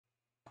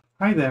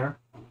Hi there,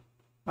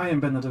 I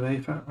am Benne de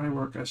Weger. I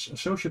work as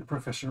Associate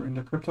Professor in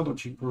the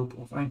Cryptology group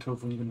of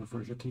Eindhoven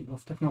University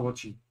of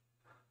Technology.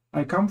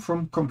 I come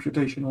from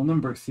computational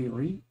number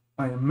theory.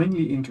 I am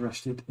mainly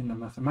interested in the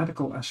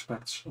mathematical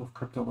aspects of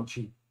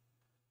cryptology.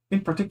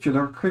 In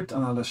particular,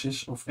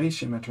 cryptanalysis of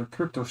asymmetric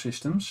crypto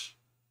systems,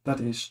 that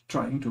is,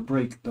 trying to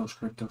break those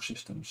crypto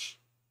systems.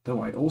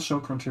 Though I also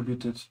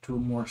contributed to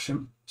more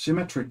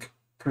symmetric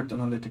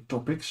cryptanalytic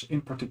topics, in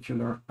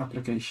particular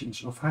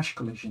applications of hash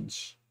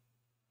collisions.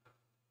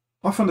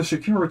 Often the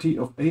security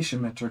of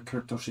asymmetric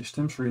crypto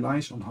systems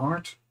relies on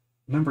hard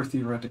number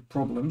theoretic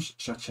problems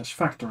such as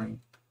factoring.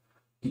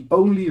 The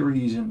only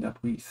reason that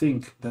we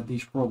think that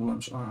these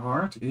problems are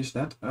hard is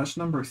that us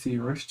number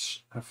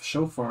theorists have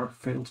so far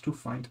failed to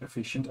find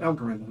efficient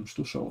algorithms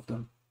to solve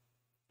them.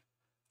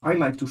 I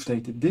like to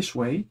state it this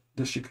way: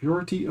 the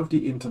security of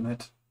the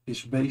internet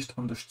is based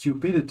on the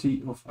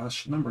stupidity of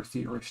us number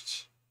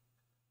theorists.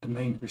 The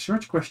main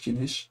research question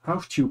is, how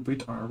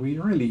stupid are we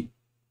really?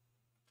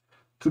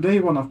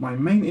 Today one of my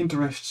main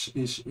interests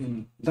is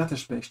in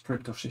lattice-based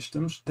crypto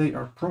systems. They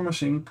are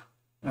promising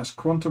as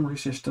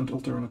quantum-resistant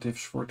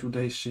alternatives for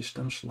today's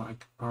systems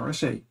like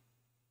RSA.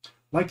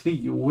 Likely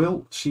you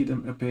will see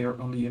them appear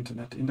on the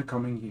internet in the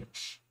coming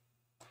years.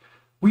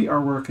 We are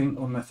working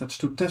on methods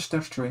to test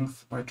their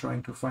strength by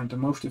trying to find the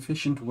most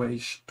efficient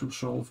ways to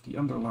solve the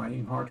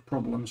underlying hard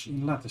problems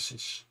in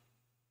lattices.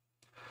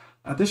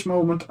 At this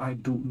moment I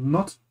do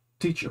not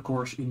teach a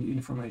course in the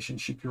Information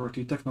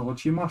Security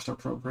Technology Master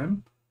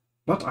Program,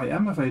 but I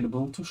am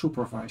available to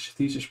supervise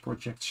thesis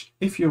projects.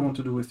 If you want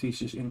to do a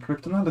thesis in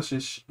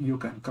cryptanalysis, you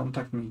can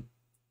contact me.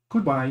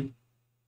 Goodbye.